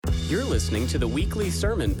You're listening to the weekly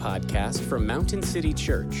sermon podcast from Mountain City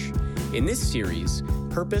Church. In this series,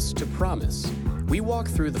 Purpose to Promise, we walk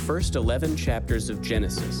through the first 11 chapters of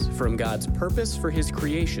Genesis, from God's purpose for his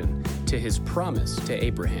creation to his promise to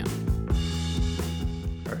Abraham.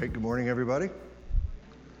 All right, good morning, everybody.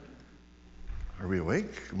 Are we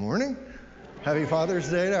awake? Good morning. Happy Father's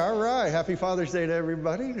Day. All right, happy Father's Day to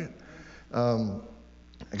everybody.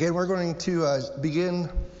 Again, we're going to begin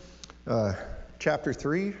chapter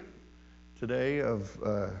 3 today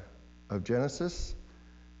of Genesis,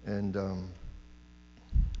 and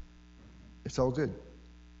it's all good.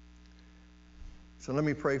 So let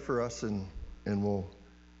me pray for us, and we'll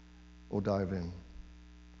dive in.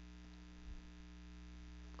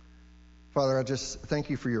 Father, I just thank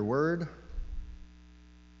you for your word.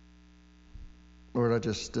 Lord, I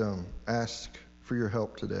just ask for your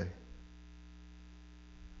help today.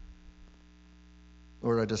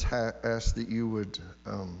 Lord, I just ask that you would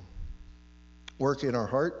work in our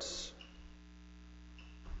hearts,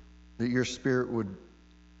 that your Spirit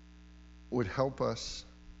would help us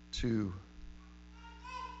to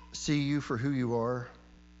see you for who you are,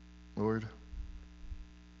 Lord.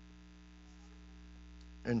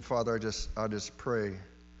 And Father, I just pray.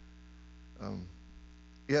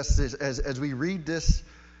 Yes, as we read this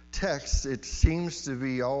text, it seems to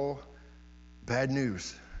be all bad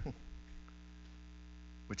news,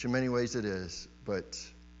 which in many ways it is. But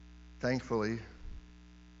thankfully,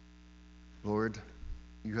 Lord,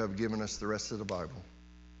 you have given us the rest of the Bible.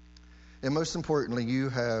 And most importantly, you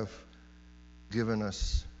have given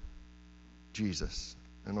us Jesus.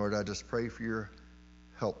 And Lord, I just pray for your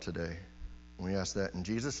help today. And we ask that in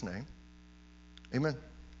Jesus' name. Amen.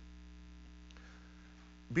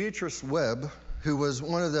 Beatrice Webb, who was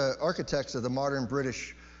one of the architects of the modern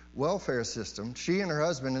British welfare system, she and her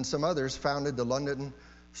husband and some others founded the London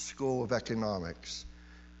School of Economics.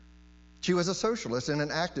 She was a socialist and an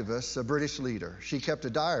activist, a British leader. She kept a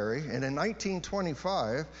diary, and in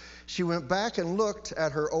 1925, she went back and looked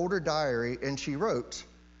at her older diary, and she wrote,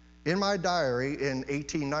 in my diary in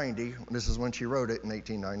 1890, this is when she wrote it in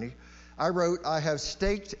 1890, I wrote, I have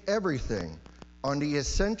staked everything on the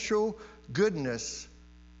essential goodness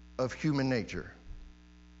of human nature.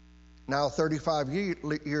 Now, 35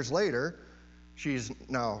 years later, she's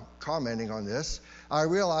now commenting on this, I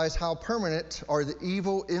realize how permanent are the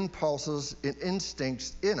evil impulses and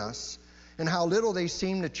instincts in us and how little they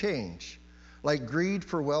seem to change, like greed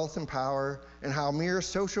for wealth and power, and how mere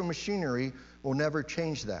social machinery will never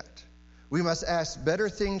change that. We must ask better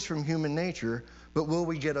things from human nature, but will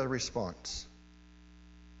we get a response?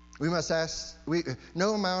 We must ask,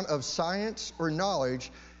 no amount of science or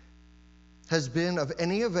knowledge has been of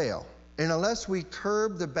any avail, and unless we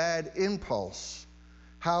curb the bad impulse,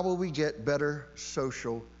 how will we get better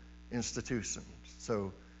social institutions?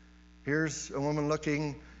 So here's a woman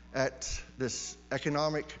looking at this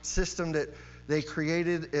economic system that they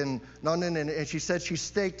created in London, and she said she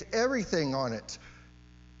staked everything on it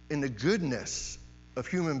in the goodness of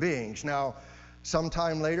human beings. Now,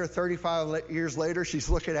 sometime later, 35 years later, she's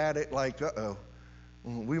looking at it like, uh-oh,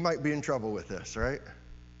 we might be in trouble with this, right?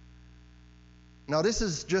 Now, this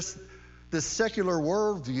is just the secular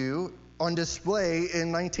worldview on display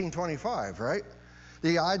in 1925, right?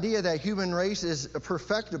 The idea that human race is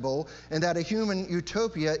perfectible and that a human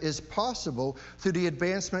utopia is possible through the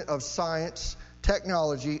advancement of science,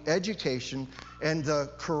 technology, education, and the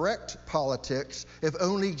correct politics, if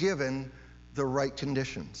only given the right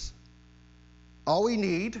conditions. All we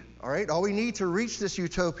need to reach this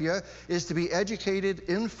utopia is to be educated,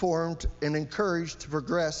 informed, and encouraged to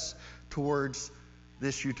progress towards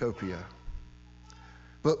this utopia.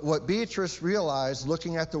 But what Beatrice realized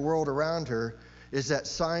looking at the world around her is that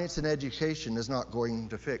science and education is not going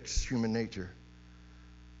to fix human nature.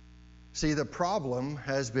 See, the problem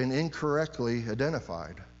has been incorrectly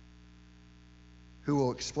identified. Who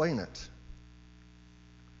will explain it?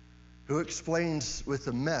 Who explains with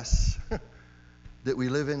the mess that we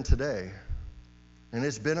live in today? And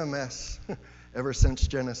it's been a mess ever since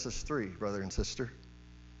Genesis 3, brother and sister.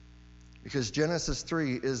 Because Genesis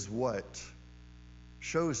 3 is what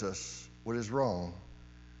shows us what is wrong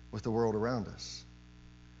with the world around us.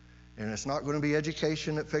 And it's not going to be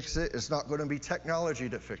education that fixes it. It's not going to be technology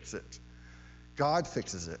that fixes it. God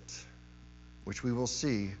fixes it, which we will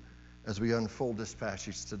see as we unfold this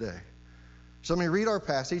passage today. So let me read our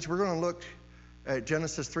passage. We're going to look at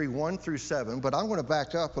Genesis 3, 1 through 7, but I'm going to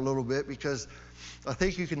back up a little bit because I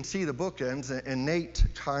think you can see the bookends, and Nate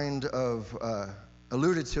kind of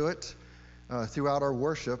alluded to it throughout our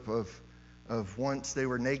worship of once they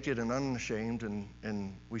were naked and unashamed,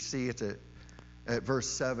 and we see it at verse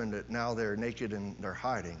 7 that now they're naked and they're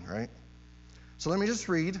hiding, right? So let me just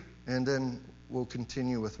read, and then we'll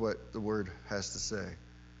continue with what the word has to say.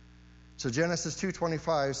 So Genesis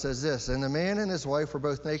 2:25 says this, "And the man and his wife were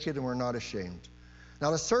both naked and were not ashamed.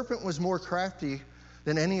 Now the serpent was more crafty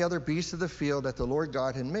than any other beast of the field that the Lord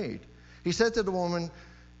God had made. He said to the woman,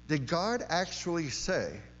 'Did God actually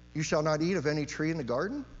say, you shall not eat of any tree in the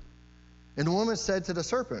garden?' And the woman said to the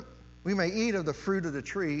serpent, 'We may eat of the fruit of the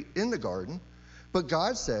tree in the garden, but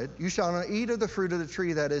God said, you shall not eat of the fruit of the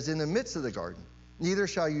tree that is in the midst of the garden, neither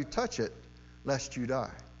shall you touch it, lest you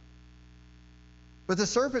die.' But the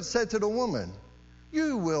serpent said to the woman,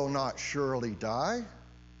 'You will not surely die.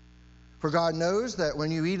 For God knows that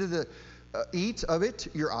when you eat of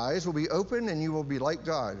it, your eyes will be opened, and you will be like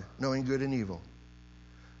God, knowing good and evil.'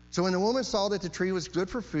 So when the woman saw that the tree was good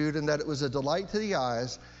for food, and that it was a delight to the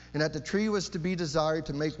eyes, and that the tree was to be desired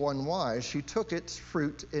to make one wise, she took its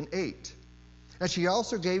fruit and ate. And she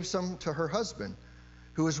also gave some to her husband,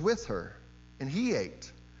 who was with her, and he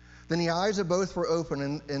ate. Then the eyes of both were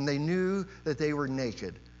open, and they knew that they were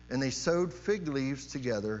naked. And they sewed fig leaves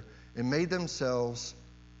together and made themselves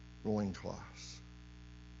loincloths."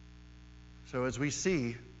 So as we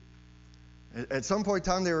see, at some point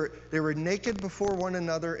in time, they were naked before one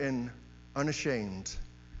another and unashamed.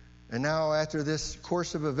 And now, after this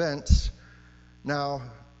course of events, now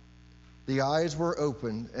the eyes were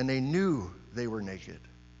opened and they knew they were naked.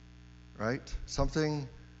 Right? Something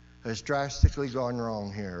has drastically gone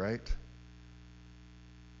wrong here, right?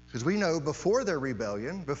 Because we know before their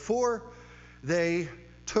rebellion, before they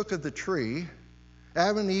took of the tree,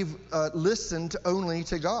 Adam and Eve listened only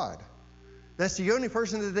to God. That's the only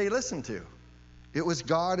person that they listened to. It was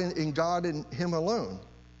God and God and Him alone.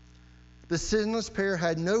 The sinless pair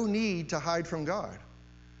had no need to hide from God.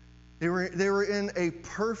 They were in a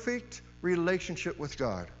perfect relationship with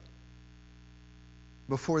God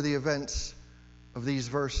before the events of these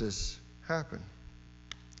verses happened.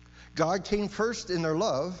 God came first in their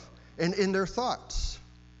love and in their thoughts.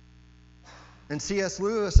 And C.S.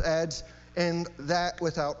 Lewis adds, "and that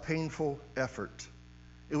without painful effort."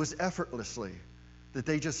 It was effortlessly that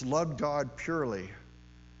they just loved God purely,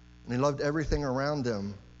 and they loved everything around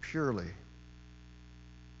them purely.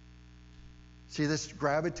 See, this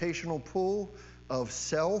gravitational pull of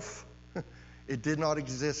self, it did not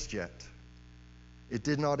exist yet. It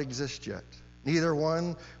did not exist yet. Neither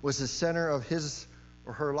one was the center of his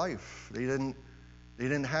or her life. They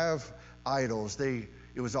didn't have idols. It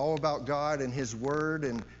was all about God and His Word,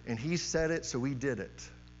 and He said it, so we did it.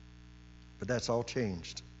 But that's all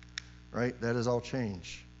changed, right? That is all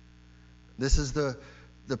changed. This is the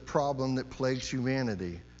problem that plagues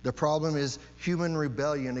humanity. The problem is human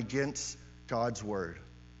rebellion against God's Word,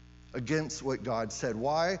 against what God said.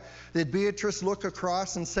 Why did Beatrice look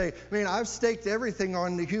across and say, I've staked everything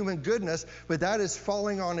on the human goodness, but that is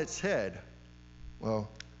falling on its head? Well,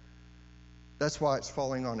 that's why it's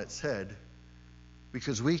falling on its head,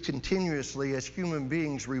 because we continuously, as human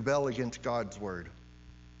beings, rebel against God's Word.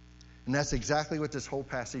 And that's exactly what this whole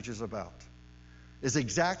passage is about. Is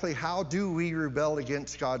exactly how do we rebel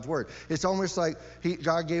against God's Word. It's almost like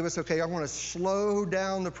God gave us, I want to slow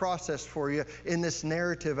down the process for you in this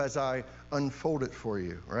narrative as I unfold it for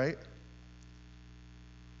you, right?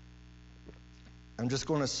 I'm just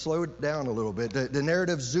going to slow it down a little bit. The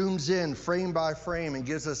narrative zooms in frame by frame and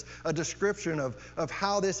gives us a description of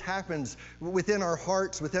how this happens within our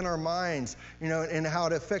hearts, within our minds, and how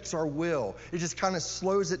it affects our will. It just kind of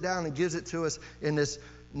slows it down and gives it to us in this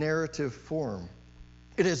narrative form.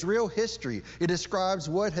 It is real history. It describes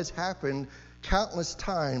what has happened countless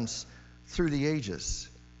times through the ages.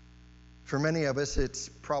 For many of us, it's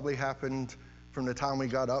probably happened from the time we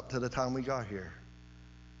got up to the time we got here,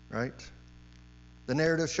 right? The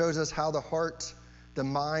narrative shows us how the heart, the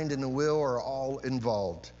mind, and the will are all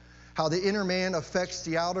involved. How the inner man affects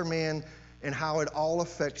the outer man, and how it all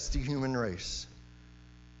affects the human race.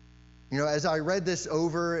 As I read this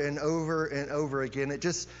over and over and over again, it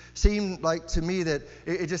just seemed like to me that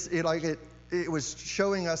it was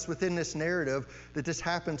showing us within this narrative that this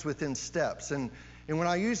happens within steps. And when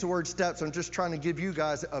I use the word steps, I'm just trying to give you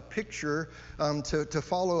guys a picture to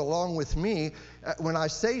follow along with me. When I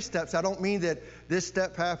say steps, I don't mean that this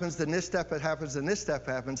step happens, then this step happens, then this step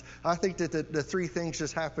happens. I think that the three things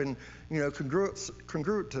just happen,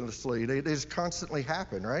 congruently. They just constantly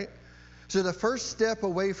happen, right? So the first step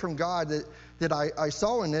away from God that I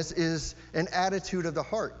saw in this is an attitude of the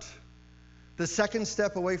heart. The second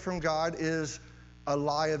step away from God is a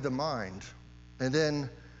lie of the mind. And then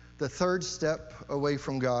the third step away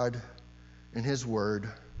from God and His Word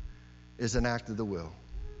is an act of the will.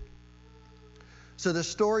 So the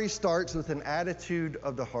story starts with an attitude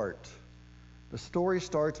of the heart. The story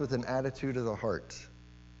starts with an attitude of the heart.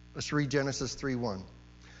 Let's read Genesis 3:1.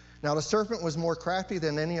 Now the serpent was more crafty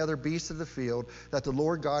than any other beast of the field that the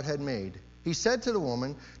Lord God had made. He said to the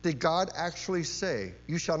woman, did God actually say,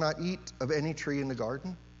 you shall not eat of any tree in the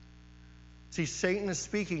garden? See, Satan is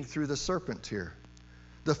speaking through the serpent here.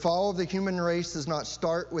 The fall of the human race does not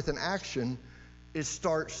start with an action. It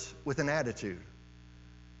starts with an attitude.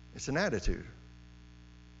 It's an attitude.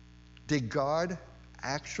 Did God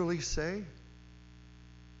actually say?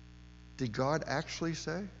 Did God actually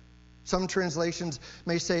say? Some translations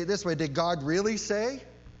may say it this way. Did God really say?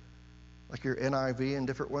 Like your NIV and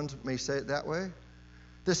different ones may say it that way.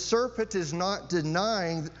 The serpent is not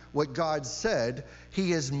denying what God said.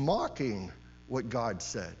 He is mocking what God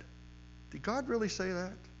said. Did God really say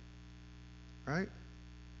that? Right?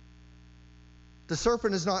 The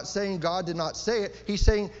serpent is not saying God did not say it. He's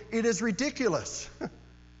saying it is ridiculous.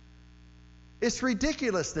 It's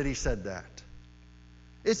ridiculous that he said that.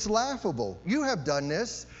 It's laughable. You have done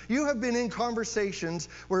this. You have been in conversations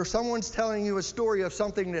where someone's telling you a story of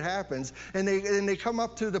something that happens, and they come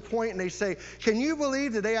up to the point and they say, can you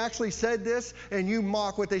believe that they actually said this? And you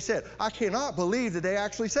mock what they said. I cannot believe that they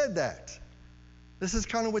actually said that. This is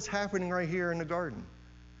kind of what's happening right here in the garden.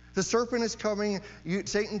 The serpent is coming.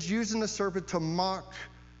 Satan's using the serpent to mock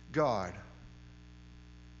God.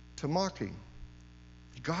 To mock him.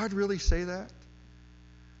 Did God really say that?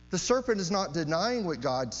 The serpent is not denying what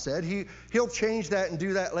God said. He'll change that and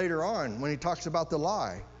do that later on when he talks about the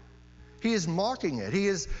lie. He is mocking it. He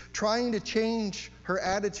is trying to change her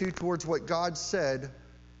attitude towards what God said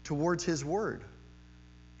towards his word.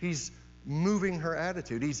 He's moving her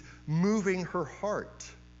attitude. He's moving her heart.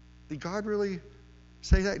 Did God really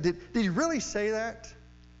say that? Did he really say that?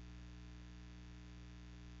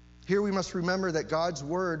 Here we must remember that God's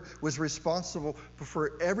word was responsible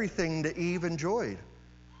for everything that Eve enjoyed.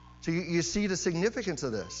 So you see the significance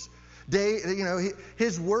of this.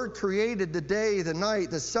 His word created the day, the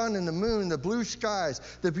night, the sun and the moon, the blue skies,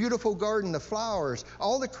 the beautiful garden, the flowers,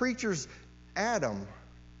 all the creatures, Adam,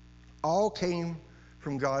 all came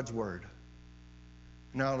from God's word.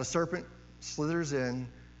 Now the serpent slithers in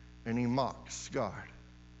and he mocks God.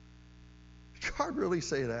 Did God really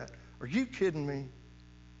say that? Are you kidding me?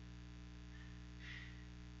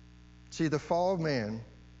 See, the fall of man,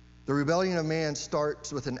 the rebellion of man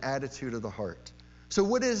starts with an attitude of the heart. So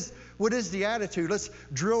what is the attitude? Let's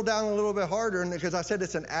drill down a little bit harder, because I said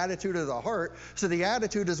it's an attitude of the heart. So the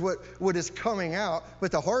attitude is what is coming out,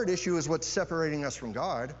 but the heart issue is what's separating us from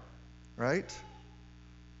God, right?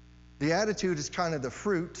 The attitude is kind of the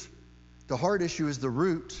fruit. The heart issue is the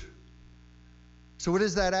root. So what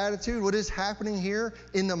is that attitude? What is happening here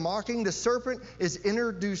in the mocking? The serpent is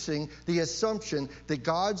introducing the assumption that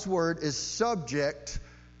God's word is subject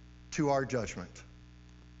to our judgment.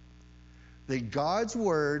 That God's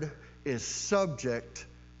word is subject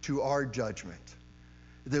to our judgment.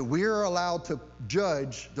 That we are allowed to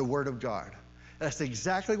judge the word of God. That's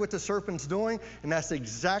exactly what the serpent's doing, and that's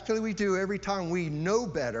exactly what we do every time we know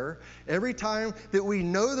better, every time that we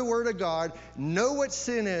know the word of God, know what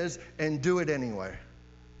sin is, and do it anyway.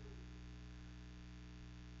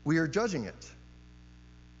 We are judging it.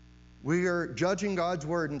 We are judging God's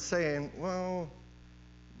word and saying, well,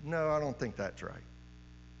 no, I don't think that's right.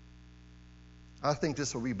 I think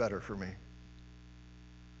this will be better for me.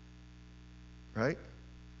 Right?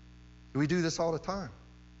 We do this all the time.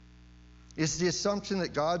 It's the assumption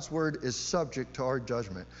that God's word is subject to our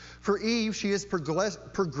judgment. For Eve, she is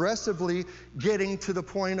progressively getting to the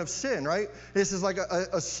point of sin, right? This is like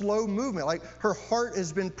a slow movement, like her heart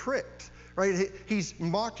has been pricked, right? He's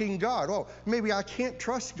mocking God. Oh, maybe I can't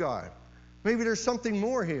trust God. Maybe there's something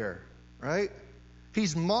more here, right?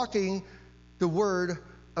 He's mocking the word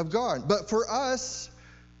of God. But for us,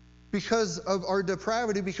 because of our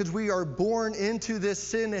depravity, because we are born into this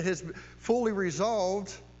sin that has fully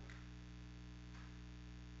resolved,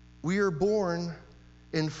 we are born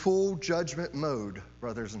in full judgment mode,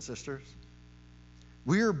 brothers and sisters.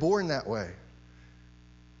 We are born that way.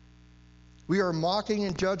 We are mocking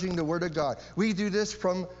and judging the word of God. We do this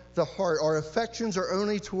from the heart. Our affections are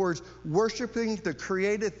only towards worshiping the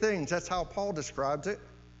created things. That's how Paul describes it.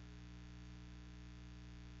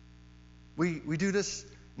 We do this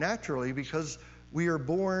naturally because we are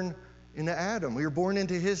born into Adam. We are born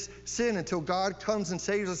into his sin until God comes and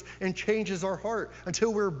saves us and changes our heart,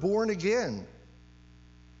 until we're born again.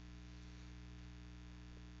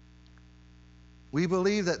 We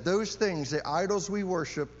believe that those things, the idols we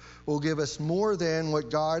worship, will give us more than what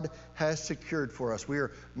God has secured for us. We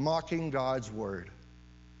are mocking God's word.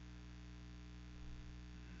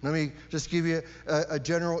 Let me just give you a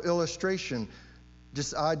general illustration.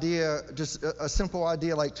 Just a simple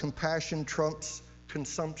idea like compassion trumps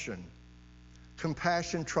consumption.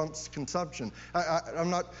 Compassion trumps consumption. I'm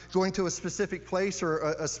not going to a specific place or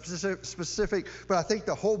a specific, but I think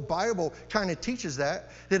the whole Bible kind of teaches that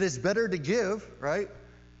it's better to give, right?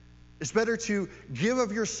 It's better to give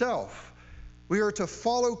of yourself. We are to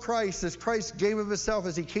follow Christ as Christ gave of himself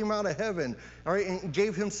as he came out of heaven, all right, and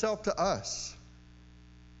gave himself to us.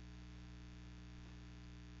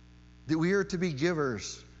 That we are to be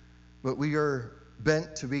givers, but we are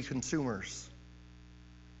bent to be consumers.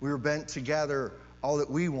 We are bent to gather all that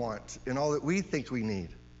we want and all that we think we need.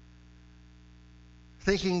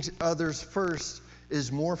 Thinking others first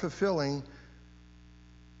is more fulfilling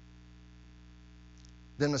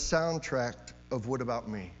than a soundtrack of "What about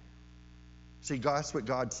me?" See, that's what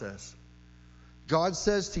God says. God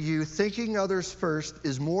says to you, thinking others first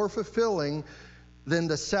is more fulfilling than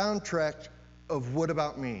the soundtrack of "What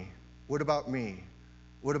about me? What about me?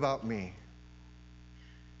 What about me?"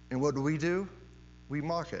 And what do? We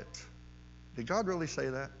mock it. Did God really say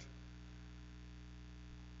that?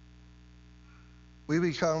 We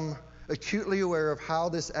become acutely aware of how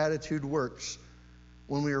this attitude works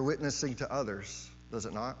when we are witnessing to others, does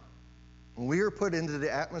it not? When we are put into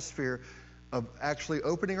the atmosphere of actually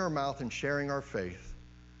opening our mouth and sharing our faith,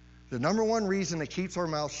 the number one reason it keeps our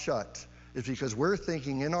mouth shut is because we're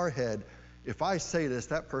thinking in our head, if I say this,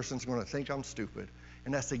 that person's going to think I'm stupid.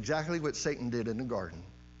 And that's exactly what Satan did in the garden.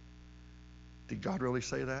 Did God really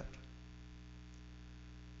say that?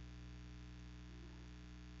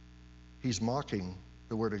 He's mocking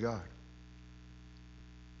the Word of God.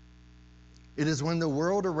 It is when the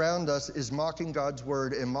world around us is mocking God's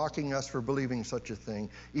Word and mocking us for believing such a thing,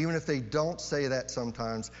 even if they don't say that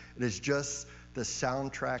sometimes, it is just the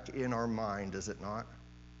soundtrack in our mind, is it not?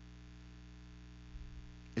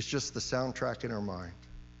 It's just the soundtrack in our mind.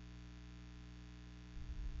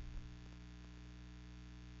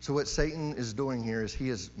 So what Satan is doing here is he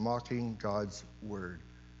is mocking God's Word.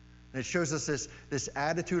 And it shows us this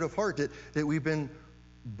attitude of heart that we've been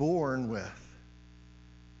born with,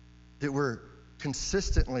 that we're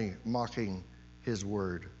consistently mocking his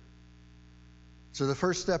Word. So the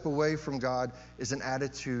first step away from God is an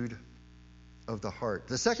attitude of the heart.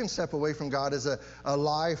 The second step away from God is a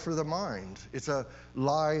lie for the mind. It's a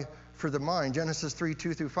lie for the mind. Genesis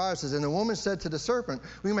 3:2-5 says, "And the woman said to the serpent,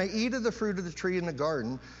 we may eat of the fruit of the tree in the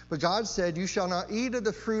garden. But God said, you shall not eat of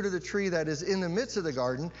the fruit of the tree that is in the midst of the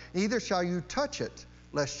garden, neither shall you touch it,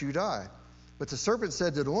 lest you die. But the serpent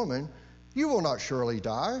said to the woman, you will not surely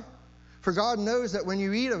die. For God knows that when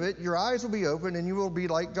you eat of it, your eyes will be opened, and you will be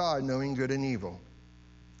like God, knowing good and evil."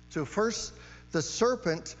 So first, the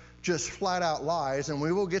serpent just flat out lies, and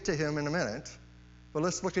we will get to him in a minute. But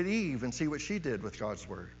let's look at Eve and see what she did with God's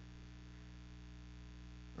Word.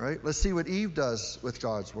 Right? Let's see what Eve does with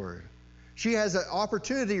God's Word. She has an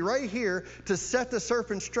opportunity right here to set the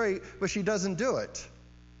serpent straight, but she doesn't do it.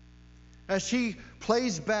 As she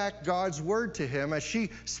plays back God's Word to him, as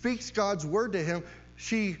she speaks God's Word to him,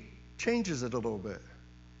 she changes it a little bit.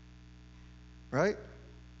 Right?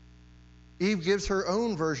 Eve gives her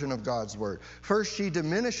own version of God's Word. First, she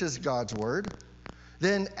diminishes God's Word,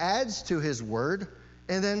 then adds to his Word,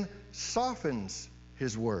 and then softens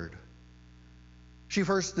his Word. She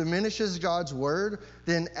first diminishes God's Word,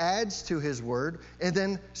 then adds to his Word, and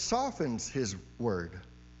then softens his Word.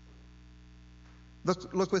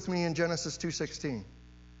 Look with me in Genesis 2:16.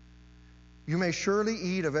 You may surely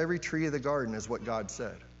eat of every tree of the garden, is what God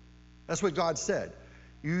said. That's what God said.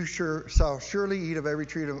 You shall surely eat of every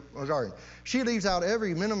tree of the garden. She leaves out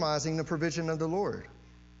every, minimizing the provision of the Lord.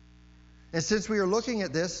 And since we are looking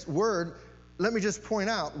at this word, let me just point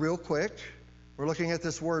out real quick. We're looking at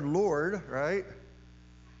this word Lord, right?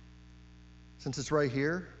 Since it's right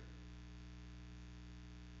here.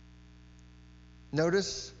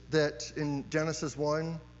 Notice that in Genesis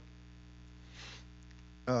 1,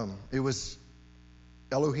 it was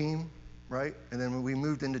Elohim, right? And then when we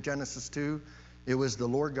moved into Genesis 2, it was the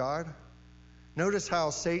Lord God. Notice how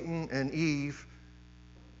Satan and Eve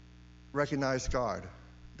recognized God.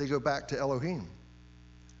 They go back to Elohim.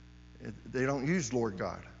 They don't use Lord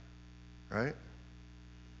God, right?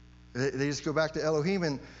 They just go back to Elohim.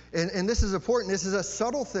 And this is important. This is a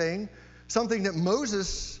subtle thing, something that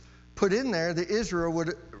Moses put in there that Israel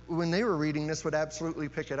would, when they were reading this, would absolutely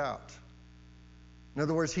pick it out. In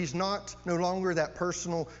other words, he's no longer that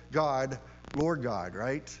personal God, Lord God,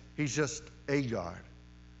 right? He's just a God.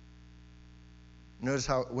 Notice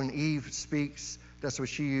how when Eve speaks, that's what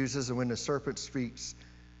she uses, and when the serpent speaks,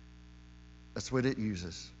 that's what it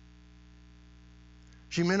uses.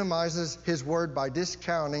 She minimizes his word by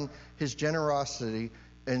discounting his generosity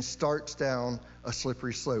and starts down a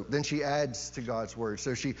slippery slope. Then she adds to God's word.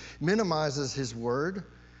 So she minimizes his word,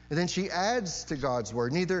 and then she adds to God's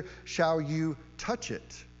word. Neither shall you touch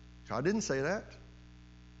it. God didn't say that.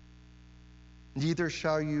 Neither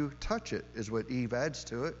shall you touch it, is what Eve adds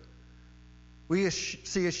to it. We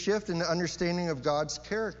see a shift in the understanding of God's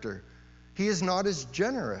character. He is not as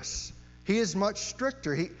generous. He is much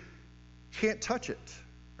stricter. He can't touch it,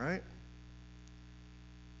 right?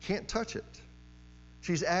 Can't touch it.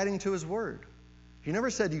 She's adding to his word. He never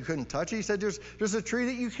said you couldn't touch it. He said there's a tree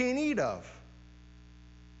that you can't eat of.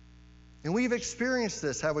 And we've experienced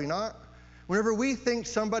this, have we not? Whenever we think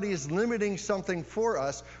somebody is limiting something for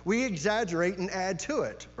us, we exaggerate and add to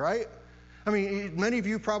it, right? I mean, many of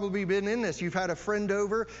you probably been in this. You've had a friend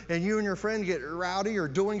over, and you and your friend get rowdy or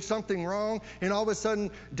doing something wrong, and all of a sudden,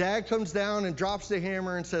 Dad comes down and drops the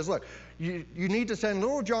hammer and says, look, you need to send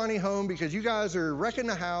little Johnny home because you guys are wrecking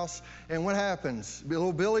the house. And what happens?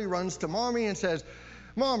 Little Billy runs to Mommy and says,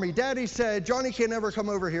 Mommy, Daddy said Johnny can never come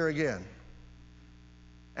over here again.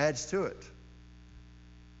 Adds to it.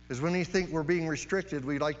 Because when we think we're being restricted,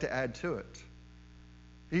 we like to add to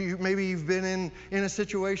it. Maybe you've been in a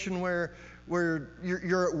situation where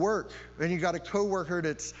you're at work and you got a coworker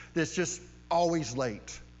that's just always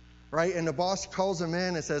late, right? And the boss calls him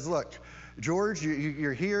in and says, look, George,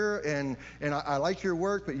 you're here and I like your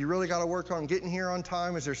work, but you really got to work on getting here on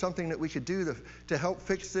time. Is there something that we could do to help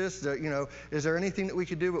fix this? Is there anything that we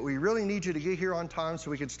could do? But we really need you to get here on time so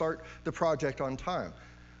we can start the project on time.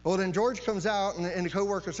 Well, then George comes out and the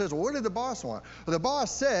coworker says, well, what did the boss want? Well, the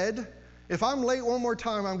boss said, if I'm late one more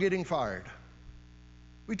time, I'm getting fired.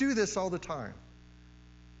 We do this all the time.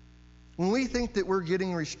 When we think that we're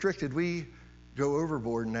getting restricted, we go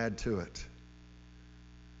overboard and add to it.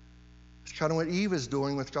 It's kind of what Eve is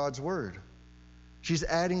doing with God's word. She's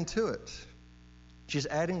adding to it. She's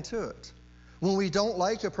adding to it. When we don't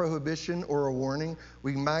like a prohibition or a warning,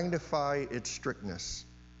 we magnify its strictness.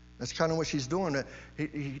 That's kind of what she's doing.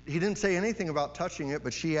 He didn't say anything about touching it,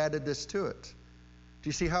 but she added this to it. Do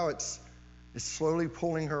you see how it's slowly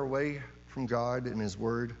pulling her away from God and his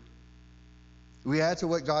word? We add to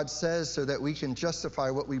what God says so that we can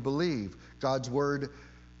justify what we believe. God's word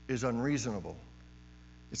is unreasonable.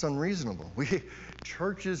 It's unreasonable.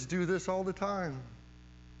 Churches do this all the time.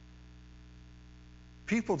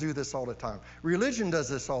 People do this all the time. Religion does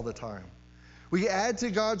this all the time. We add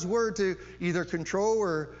to God's word to either control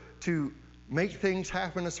or to make things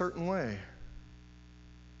happen a certain way.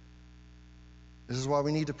 This is why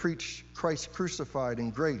we need to preach Christ crucified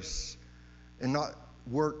in grace and not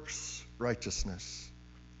works righteousness.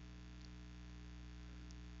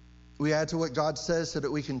 We add to what God says so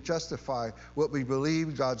that we can justify what we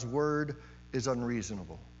believe. God's word is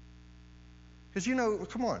unreasonable. Because,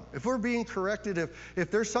 come on, if we're being corrected,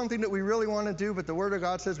 if there's something that we really want to do, but the word of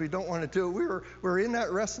God says we don't want to do it, we're in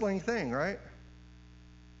that wrestling thing, right?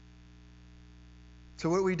 So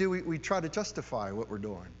what we do, we try to justify what we're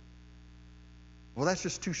doing. Well, that's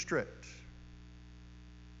just too strict.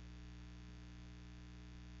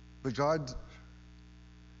 But God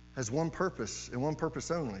has one purpose and one purpose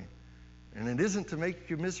only. And it isn't to make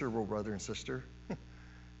you miserable, brother and sister.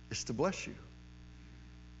 It's to bless you.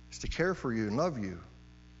 It's to care for you and love you.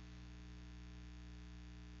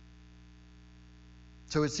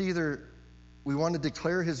 So it's either we want to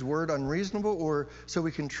declare his word unreasonable or so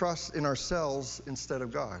we can trust in ourselves instead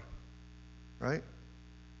of God. Right?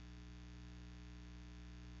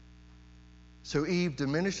 So Eve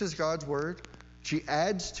diminishes God's word. She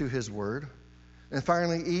adds to his word. And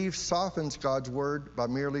finally, Eve softens God's word by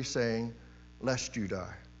merely saying, lest you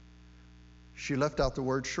die. She left out the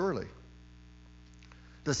word surely.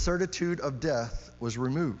 The certitude of death was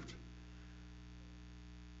removed.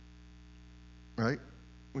 Right?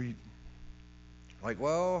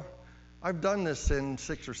 Well, I've done this sin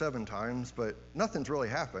 6 or 7 times, but nothing's really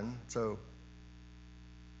happened. So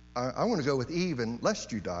I want to go with Eve and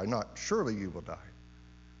lest you die, not surely you will die.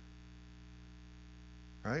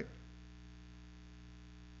 Right?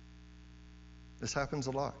 This happens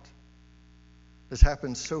a lot. This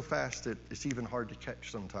happens so fast that it's even hard to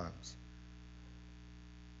catch sometimes.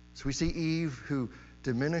 So we see Eve who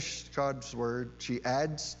diminished God's word. She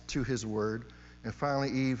adds to his word. And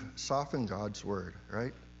finally, Eve softened God's word,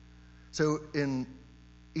 right? So in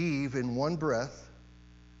Eve, in one breath,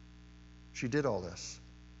 she did all this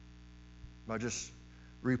by just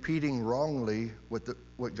repeating wrongly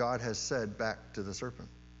what God has said back to the serpent.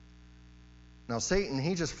 Now, Satan,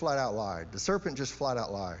 he just flat out lied. The serpent just flat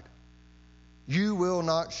out lied. You will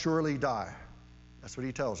not surely die. That's what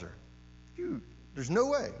he tells her. There's no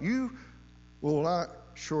way. You will not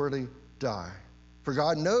surely die. For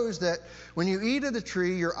God knows that when you eat of the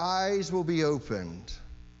tree, your eyes will be opened.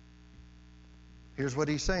 Here's what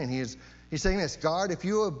he's saying. He's saying this: God, if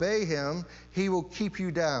you obey him, he will keep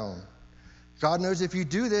you down. God knows if you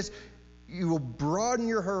do this, you will broaden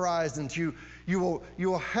your horizons. You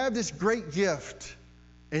will have this great gift,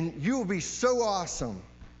 and you will be so awesome.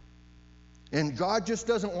 And God just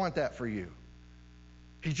doesn't want that for you.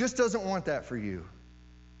 He just doesn't want that for you.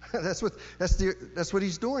 That's what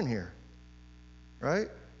he's doing here. Right?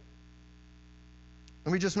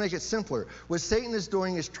 Let me just make it simpler. What Satan is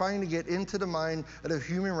doing is trying to get into the mind of the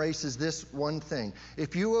human race is this one thing.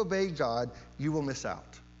 If you obey God, you will miss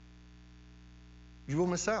out. You will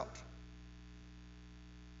miss out.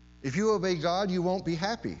 If you obey God, you won't be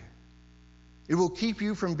happy. It will keep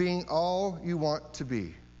you from being all you want to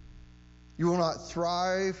be. You will not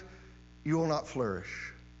thrive. You will not flourish.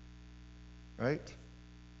 Right?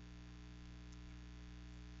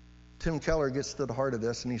 Tim Keller gets to the heart of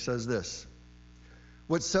this, and he says this: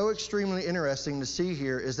 what's so extremely interesting to see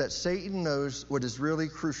here is that Satan knows what is really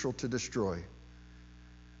crucial to destroy.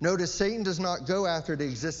 Notice, Satan does not go after the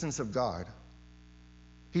existence of God.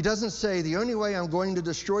 He doesn't say, the only way I'm going to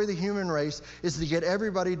destroy the human race is to get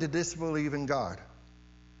everybody to disbelieve in God.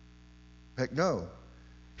 Heck no.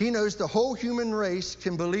 He knows the whole human race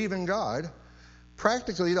can believe in God.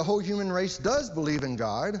 Practically, the whole human race does believe in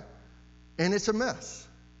God, and it's a mess.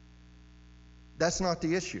 That's not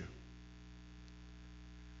the issue.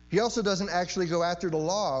 He also doesn't actually go after the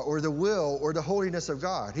law or the will or the holiness of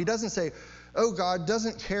God. He doesn't say, oh, God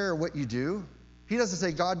doesn't care what you do. He doesn't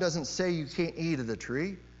say God doesn't say you can't eat of the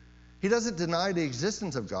tree. He doesn't deny the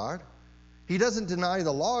existence of God. He doesn't deny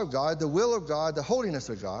the law of God, the will of God, the holiness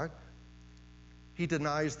of God. He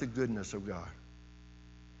denies the goodness of God.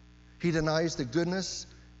 He denies the goodness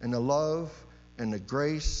and the love and the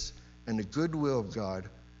grace and the goodwill of God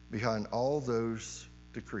behind all those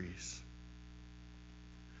decrees.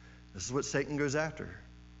 This is what Satan goes after.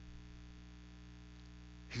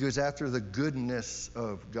 He goes after the goodness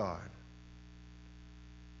of God.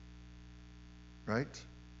 Right?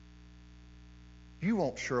 You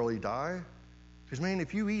won't surely die. Because, man,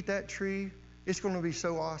 if you eat that tree, it's going to be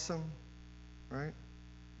so awesome. Right?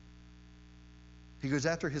 He goes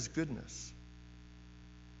after his goodness.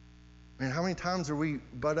 I mean, how many times are we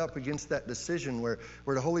butt up against that decision where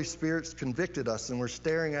the Holy Spirit's convicted us and we're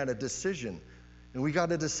staring at a decision and we got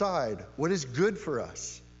to decide what is good for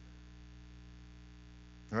us?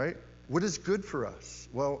 Right? What is good for us?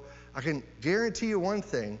 Well, I can guarantee you one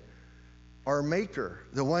thing. Our Maker,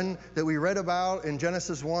 the one that we read about in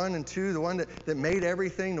Genesis 1 and 2, the one that made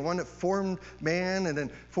everything, the one that formed man and then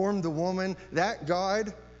formed the woman, that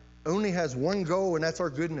God only has one goal, and that's our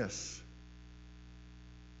goodness.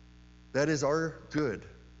 That is our good.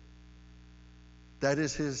 That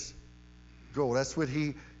is his goal. That's what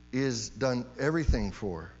he is done everything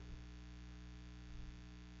for.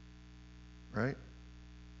 Right?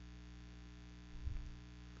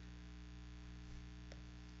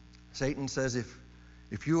 Satan says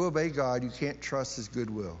if you obey God, you can't trust his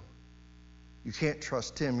goodwill. You can't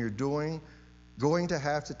trust him. You're going to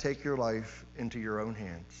have to take your life into your own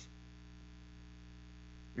hands.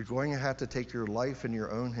 You're going to have to take your life in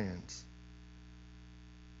your own hands.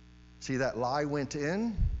 See, that lie went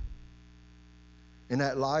in, and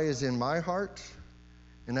that lie is in my heart,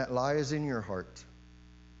 and that lie is in your heart.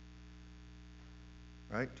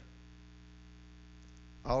 Right?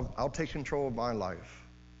 I'll take control of my life.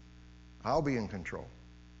 I'll be in control.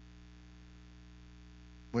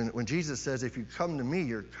 When Jesus says, if you come to me,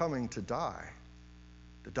 you're coming to die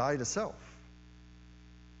to self.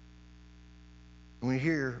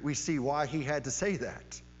 And we see why he had to say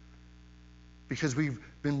that. Because we've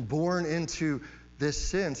been born into this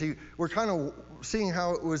sin. See, we're kind of seeing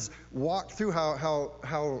how it was walked through,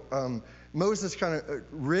 how Moses kind of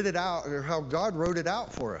writ it out, or how God wrote it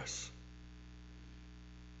out for us.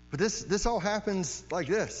 But this all happens like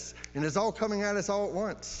this, and it's all coming at us all at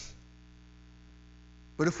once.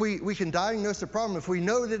 But if we can diagnose the problem, if we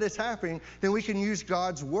know that it's happening, then we can use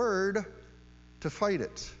God's word to fight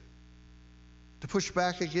it, to push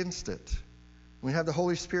back against it. We have the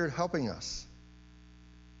Holy Spirit helping us.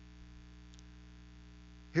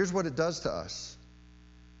 Here's what it does to us.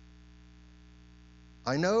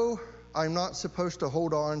 I know I'm not supposed to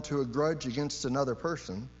hold on to a grudge against another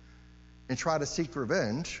person and try to seek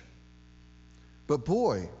revenge, but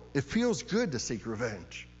boy, it feels good to seek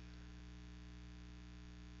revenge.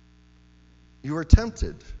 You are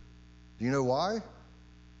tempted. Do you know why?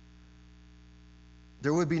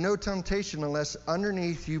 There would be no temptation unless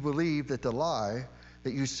underneath you believe that the lie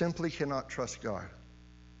that you simply cannot trust God.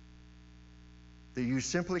 that you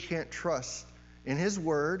simply can't trust in his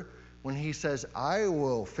word when he says, I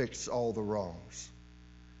will fix all the wrongs.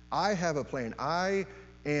 I have a plan. I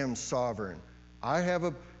am sovereign. I have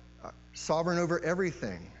a sovereign over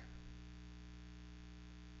everything.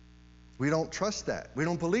 We don't trust that. We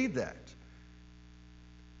don't believe that.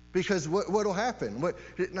 Because what will happen?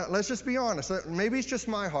 Now, let's just be honest. Maybe it's just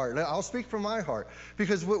my heart. I'll speak from my heart.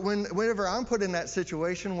 Because whenever I'm put in that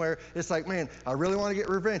situation where it's like, man, I really want to get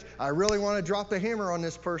revenge. I really want to drop the hammer on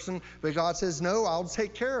this person. But God says, no, I'll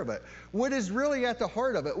take care of it. What is really at the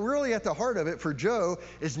heart of it? Really at the heart of it for Joe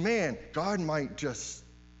is, man, God might just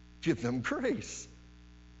give them grace.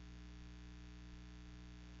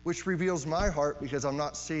 Which reveals my heart because I'm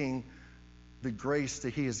not seeing the grace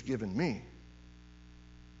that he has given me.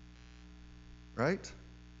 Right?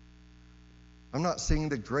 I'm not seeing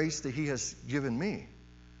the grace that he has given me.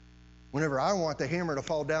 Whenever I want the hammer to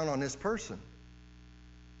fall down on this person,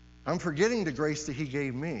 I'm forgetting the grace that he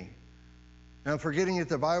gave me. And I'm forgetting that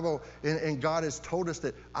the Bible and God has told us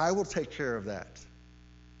that I will take care of that.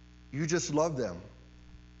 You just love them.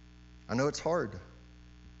 I know it's hard. Do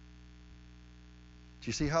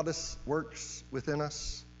you see how this works within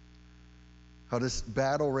us? How this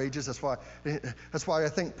battle rages. That's why I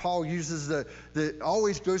think Paul uses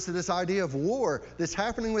always goes to this idea of war that's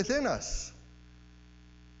happening within us.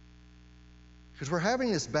 Because we're having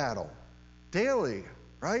this battle daily,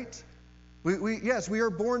 right? Yes, we are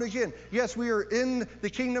born again. Yes, we are in the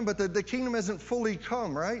kingdom, but the kingdom hasn't fully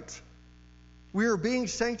come, right? We are being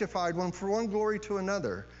sanctified from one glory to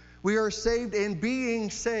another. We are saved and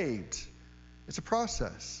being saved. It's a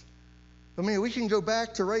process. I mean, we can go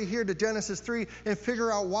back to right here to Genesis 3 and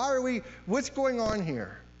figure out what's going on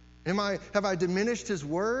here? Have I diminished his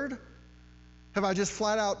word? Have I just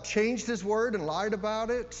flat out changed his word and lied about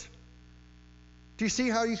it? Do you see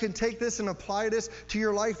how you can take this and apply this to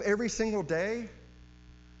your life every single day?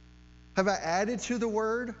 Have I added to the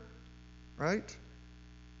word? Right?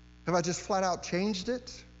 Have I just flat out changed it?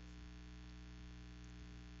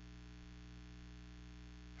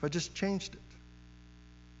 Have I just changed it?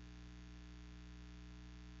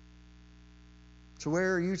 So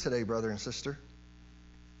where are you today, brother and sister?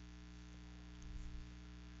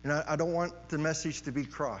 And I don't want the message to be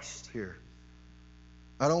crossed here.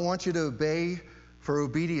 I don't want you to obey for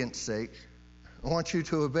obedience sake. I want you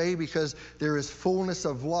to obey because there is fullness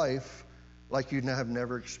of life like you have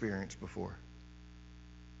never experienced before.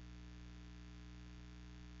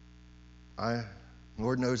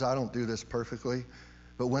 Lord knows I don't do this perfectly,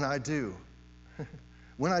 but when I do,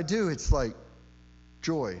 it's like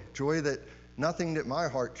joy that nothing that my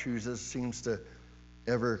heart chooses seems to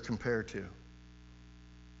ever compare to.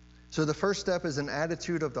 So the first step is an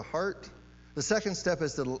attitude of the heart. The second step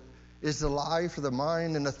is the lie for the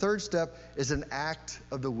mind. And the third step is an act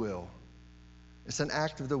of the will. It's an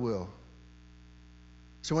act of the will.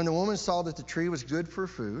 So when the woman saw that the tree was good for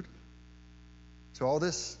food,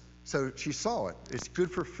 so she saw it. It's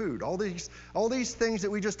good for food. All these things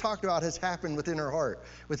that we just talked about has happened within her heart,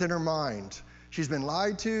 within her mind. She's been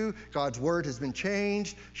lied to. God's word has been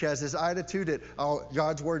changed. She has this attitude that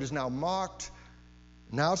God's word is now mocked.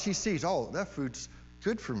 Now she sees, that food's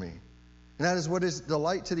good for me. And that is what is the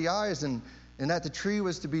light to the eyes, and that the tree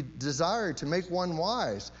was to be desired to make one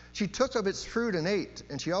wise. She took of its fruit and ate,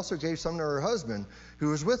 and she also gave some to her husband who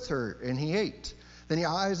was with her, and he ate. Then the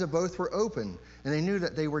eyes of both were open, and they knew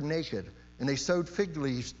that they were naked. And they sewed fig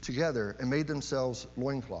leaves together and made themselves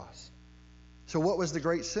loincloths. So what was the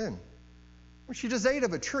great sin? She just ate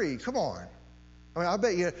of a tree. Come on. I mean, I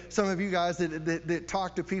bet you some of you guys that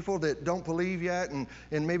talk to people that don't believe yet and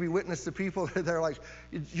maybe witness to people that they're like,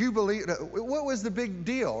 you believe, what was the big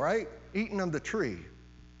deal, right? Eating of the tree.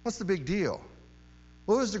 What's the big deal?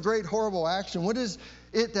 What was the great horrible action? What is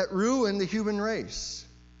it that ruined the human race?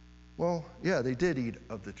 Well, yeah, they did eat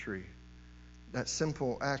of the tree. That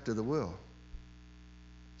simple act of the will.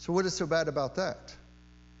 So what is so bad about that?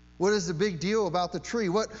 What is the big deal about the tree?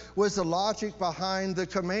 What was the logic behind the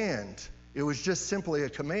command? It was just simply a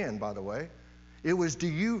command, by the way. It was, do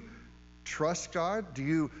you trust God? Do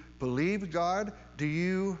you believe God? Do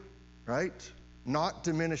you, not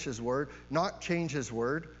diminish his word, not change his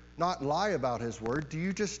word, not lie about his word? Do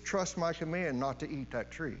you just trust my command not to eat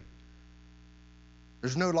that tree?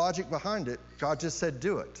 There's no logic behind it. God just said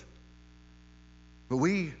do it. But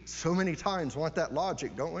we so many times want that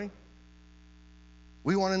logic, don't we?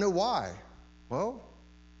 We want to know why. Well,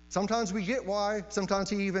 sometimes we get why. Sometimes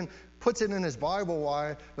he even puts it in his Bible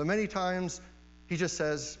why. But many times he just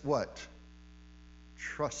says, what?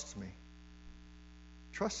 Trust me.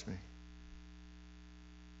 Trust me.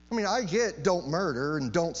 I mean, I get don't murder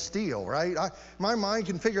and don't steal, right? My mind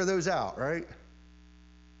can figure those out, right?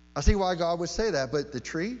 I see why God would say that, but the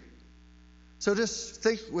tree? So just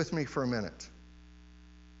think with me for a minute.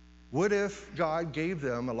 What if God gave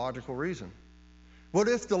them a logical reason? What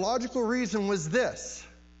if the logical reason was this?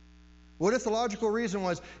 What if the logical reason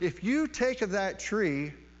was, if you take of that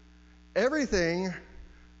tree, everything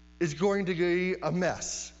is going to be a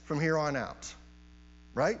mess from here on out,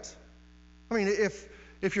 right? I mean,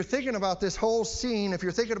 if you're thinking about this whole scene, if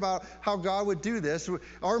you're thinking about how God would do this,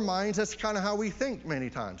 our minds, that's kind of how we think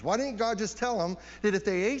many times. Why didn't God just tell them that if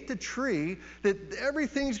they ate the tree, that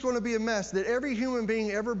everything's going to be a mess, that every human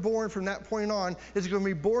being ever born from that point on is going to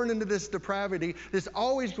be born into this depravity, that's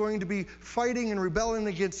always going to be fighting and rebelling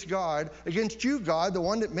against God, against you, God, the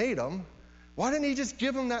one that made them? Why didn't he just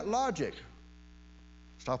give them that logic?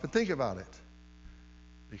 Stop and think about it.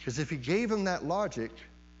 Because if he gave them that logic,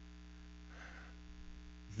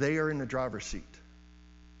 they are in the driver's seat.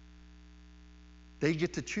 They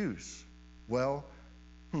get to choose. Well,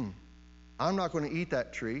 I'm not going to eat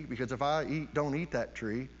that tree, because if I don't eat that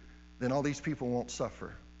tree, then all these people won't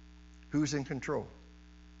suffer. Who's in control?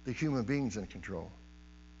 The human being's in control.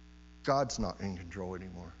 God's not in control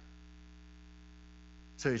anymore.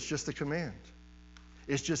 So it's just a command.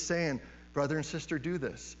 It's just saying, brother and sister, do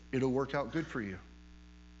this. It'll work out good for you.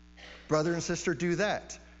 Brother and sister, do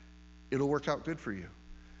that. It'll work out good for you.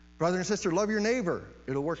 Brother and sister, love your neighbor.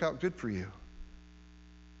 It'll work out good for you.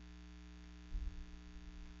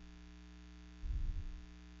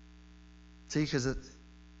 See, because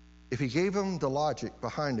if he gave them the logic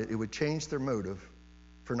behind it, it would change their motive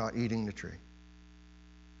for not eating the tree.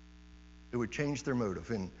 It would change their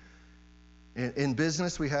motive. In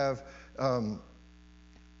business, we have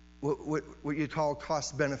what you call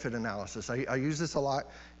cost-benefit analysis. I use this a lot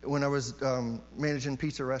when I was managing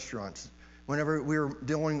pizza restaurants. Whenever we were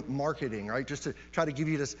doing marketing, right? Just to try to give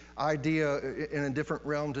you this idea in a different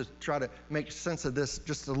realm to try to make sense of this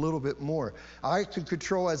just a little bit more. I can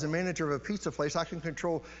control, as a manager of a pizza place, I can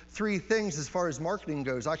control three things as far as marketing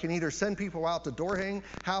goes. I can either send people out to door hang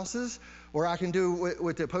houses, or I can do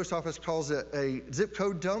what the post office calls a zip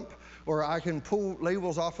code dump, or I can pull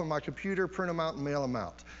labels off of my computer, print them out, and mail them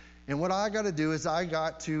out. And what I got to do is I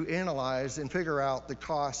got to analyze and figure out the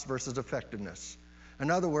cost versus effectiveness. In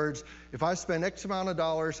other words, if I spend X amount of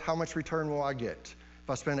dollars, how much return will I get? If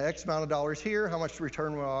I spend X amount of dollars here, how much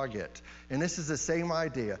return will I get? And this is the same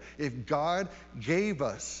idea. If God gave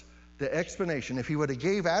us the explanation, if he would have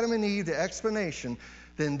gave Adam and Eve the explanation,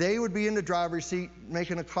 then they would be in the driver's seat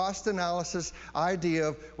making a cost analysis idea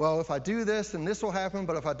of, well, if I do this, then this will happen,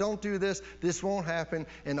 but if I don't do this, this won't happen.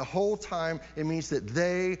 And the whole time, it means that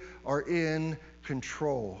they are in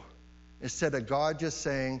control. Instead of God just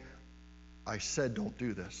saying, I said don't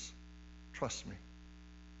do this. Trust me.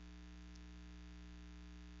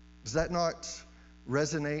 Does that not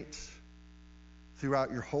resonate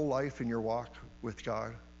throughout your whole life and your walk with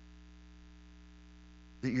God?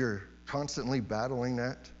 That you're constantly battling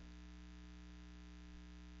that?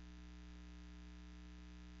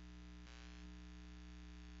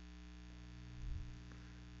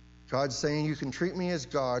 God's saying you can treat me as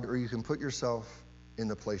God, or you can put yourself in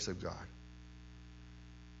the place of God.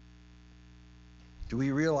 Do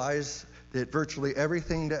we realize that virtually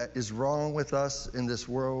everything that is wrong with us in this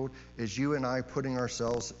world is you and I putting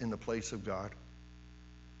ourselves in the place of God?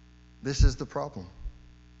 This is the problem.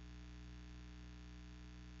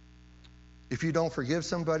 If you don't forgive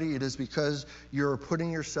somebody, it is because you're putting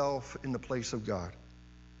yourself in the place of God.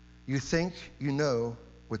 You think you know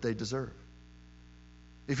what they deserve.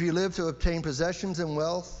 If you live to obtain possessions and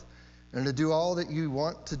wealth and to do all that you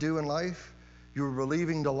want to do in life, you are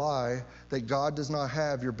believing the lie that God does not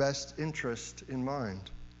have your best interest in mind.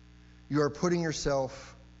 You are putting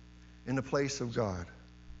yourself in the place of God.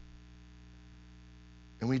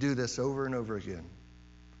 And we do this over and over again.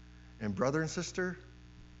 And brother and sister,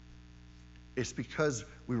 it's because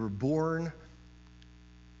we were born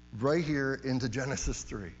right here into Genesis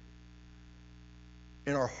 3.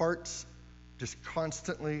 And our hearts just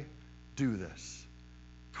constantly do this.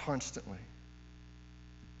 Constantly.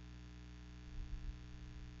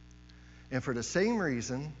 And for the same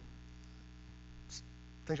reason,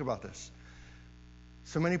 think about this.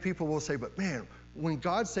 So many people will say, but man, when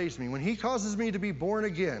God saves me, when he causes me to be born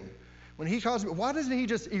again, when he causes me, why doesn't he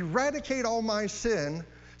just eradicate all my sin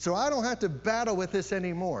so I don't have to battle with this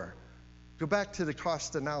anymore? Go back to the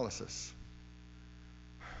cost analysis.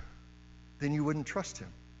 Then you wouldn't trust him.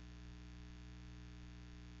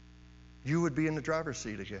 You would be in the driver's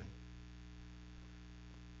seat again.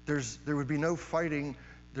 There would be no fighting.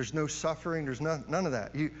 There's no suffering. There's none of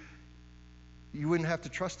that. You wouldn't have to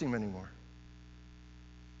trust him anymore.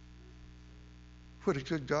 What a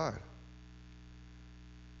good God.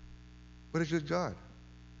 What a good God.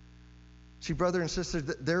 See, brother and sister,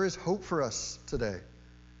 there is hope for us today.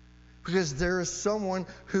 Because there is someone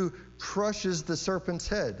who crushes the serpent's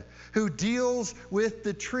head, who deals with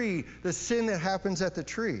the tree, the sin that happens at the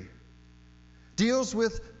tree, deals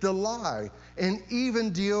with the lie, and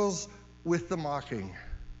even deals with the mocking.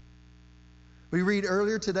 We read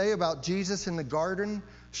earlier today about Jesus in the garden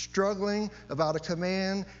struggling about a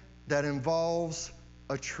command that involves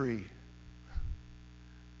a tree.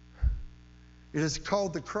 It is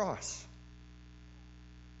called the cross.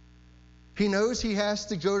 He knows he has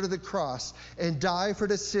to go to the cross and die for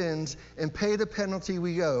the sins and pay the penalty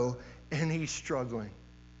we owe, and he's struggling.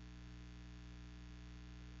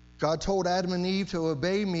 God told Adam and Eve to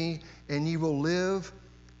obey me, and you will live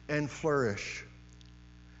and flourish.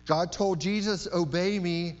 God told Jesus, obey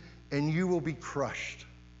me, and you will be crushed.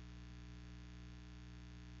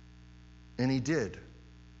 And he did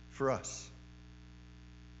for us.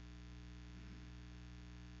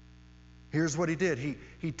 Here's what he did.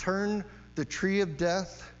 He turned the tree of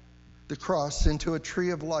death, the cross, into a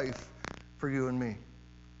tree of life for you and me.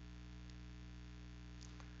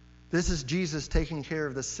 This is Jesus taking care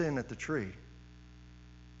of the sin at the tree,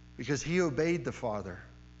 because he obeyed the Father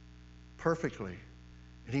perfectly,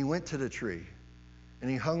 and he went to the tree, and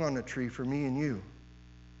he hung on the tree for me and you,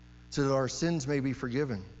 so that our sins may be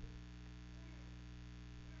forgiven.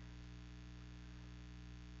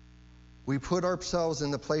 We put ourselves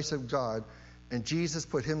in the place of God, and Jesus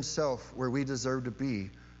put himself where we deserve to be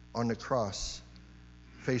on the cross,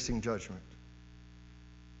 facing judgment.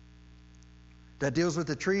 That deals with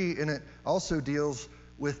the tree, and it also deals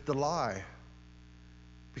with the lie.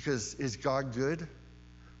 Because is God good?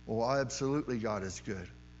 Well, absolutely God is good.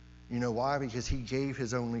 You know why? Because he gave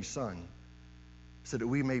his only son so that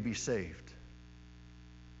we may be saved.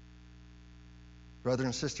 Brother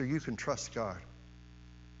and sister, you can trust God.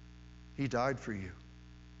 He died for you.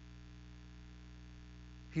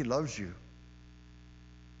 He loves you.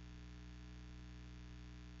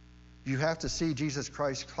 You have to see Jesus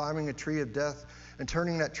Christ climbing a tree of death and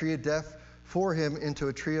turning that tree of death for him into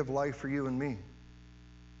a tree of life for you and me.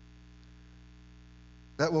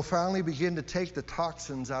 That will finally begin to take the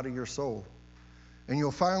toxins out of your soul. And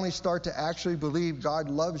you'll finally start to actually believe God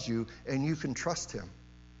loves you and you can trust him.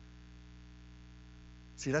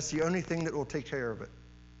 See, that's the only thing that will take care of it.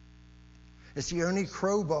 It's the only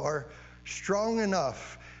crowbar strong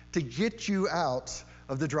enough to get you out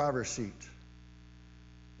of the driver's seat.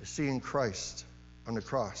 Is seeing Christ on the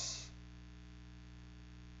cross.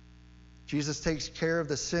 Jesus takes care of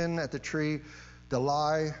the sin at the tree, the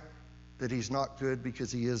lie that he's not good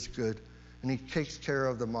because he is good, and he takes care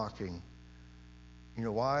of the mocking. You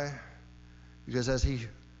know why? Because as he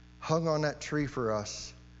hung on that tree for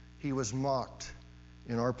us, he was mocked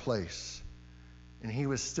in our place. And he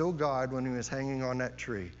was still God when he was hanging on that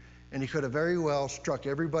tree. And he could have very well struck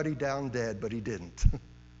everybody down dead, but he didn't.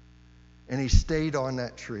 And he stayed on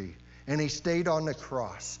that tree. And he stayed on the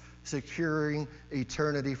cross, securing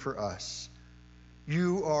eternity for us.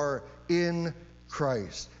 You are in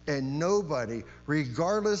Christ. And nobody,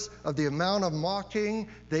 regardless of the amount of mocking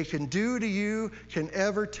they can do to you, can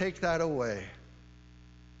ever take that away.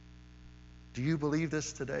 Do you believe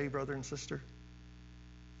this today, brother and sister?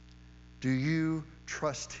 Do you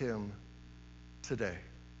trust him today?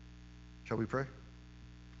 Shall we pray?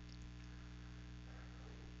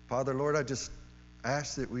 Father, Lord, I just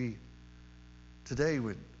ask that we today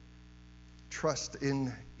would trust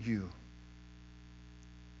in you.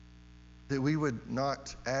 That we would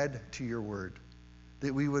not add to your word.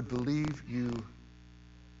 That we would believe you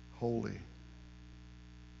wholly,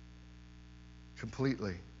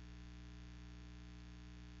 completely.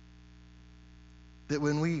 That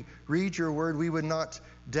when we read your word, we would not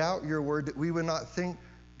doubt your word, that we would not think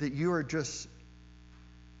that you are just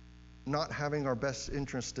not having our best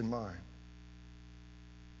interest in mind.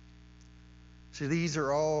 See, these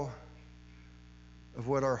are all of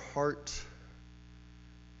what our heart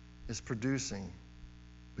is producing.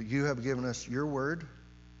 But you have given us your word.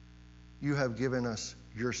 You have given us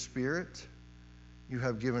your spirit. You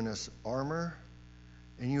have given us armor.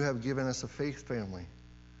 And you have given us a faith family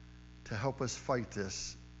to help us fight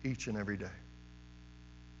this each and every day.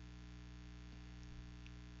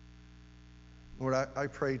 Lord, I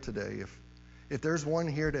pray today, if there's one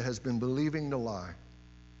here that has been believing the lie,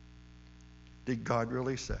 did God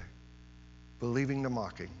really say? Believing the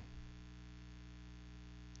mocking.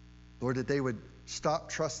 Lord, that they would stop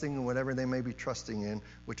trusting in whatever they may be trusting in,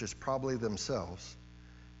 which is probably themselves,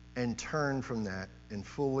 and turn from that and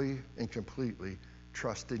fully and completely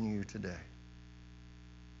trust in you today.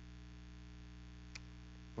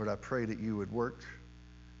 Lord, I pray that you would work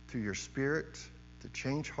through your Spirit to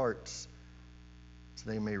change hearts so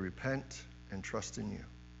they may repent and trust in you.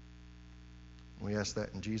 We ask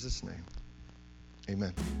that in Jesus' name.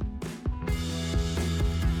 Amen.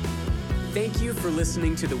 Thank you for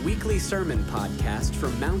listening to the weekly sermon podcast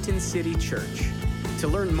from Mountain City Church. To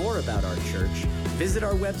learn more about our church, visit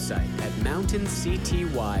our website at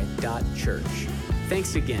mountaincty.church.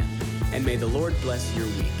 Thanks again, and may the Lord bless your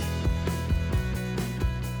week.